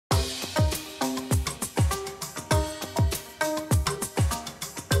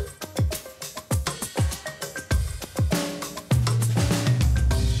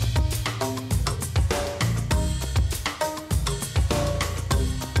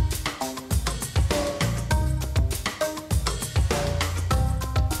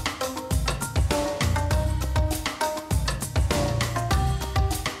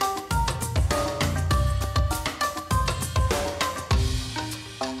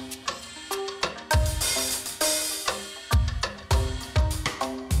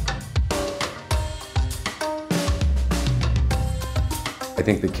I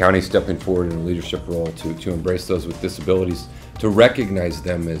think the county stepping forward in a leadership role to embrace those with disabilities, to recognize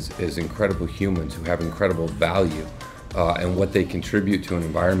them as incredible humans who have incredible value and what they contribute to an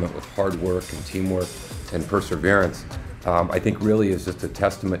environment with hard work and teamwork and perseverance, I think really is just a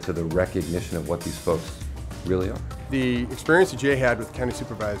testament to the recognition of what these folks really are. The experience that Jay had with County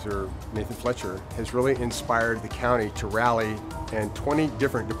Supervisor Nathan Fletcher has really inspired the county to rally, and 20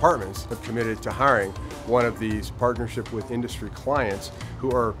 different departments have committed to hiring one of these partnership with industry clients who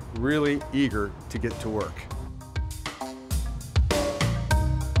are really eager to get to work.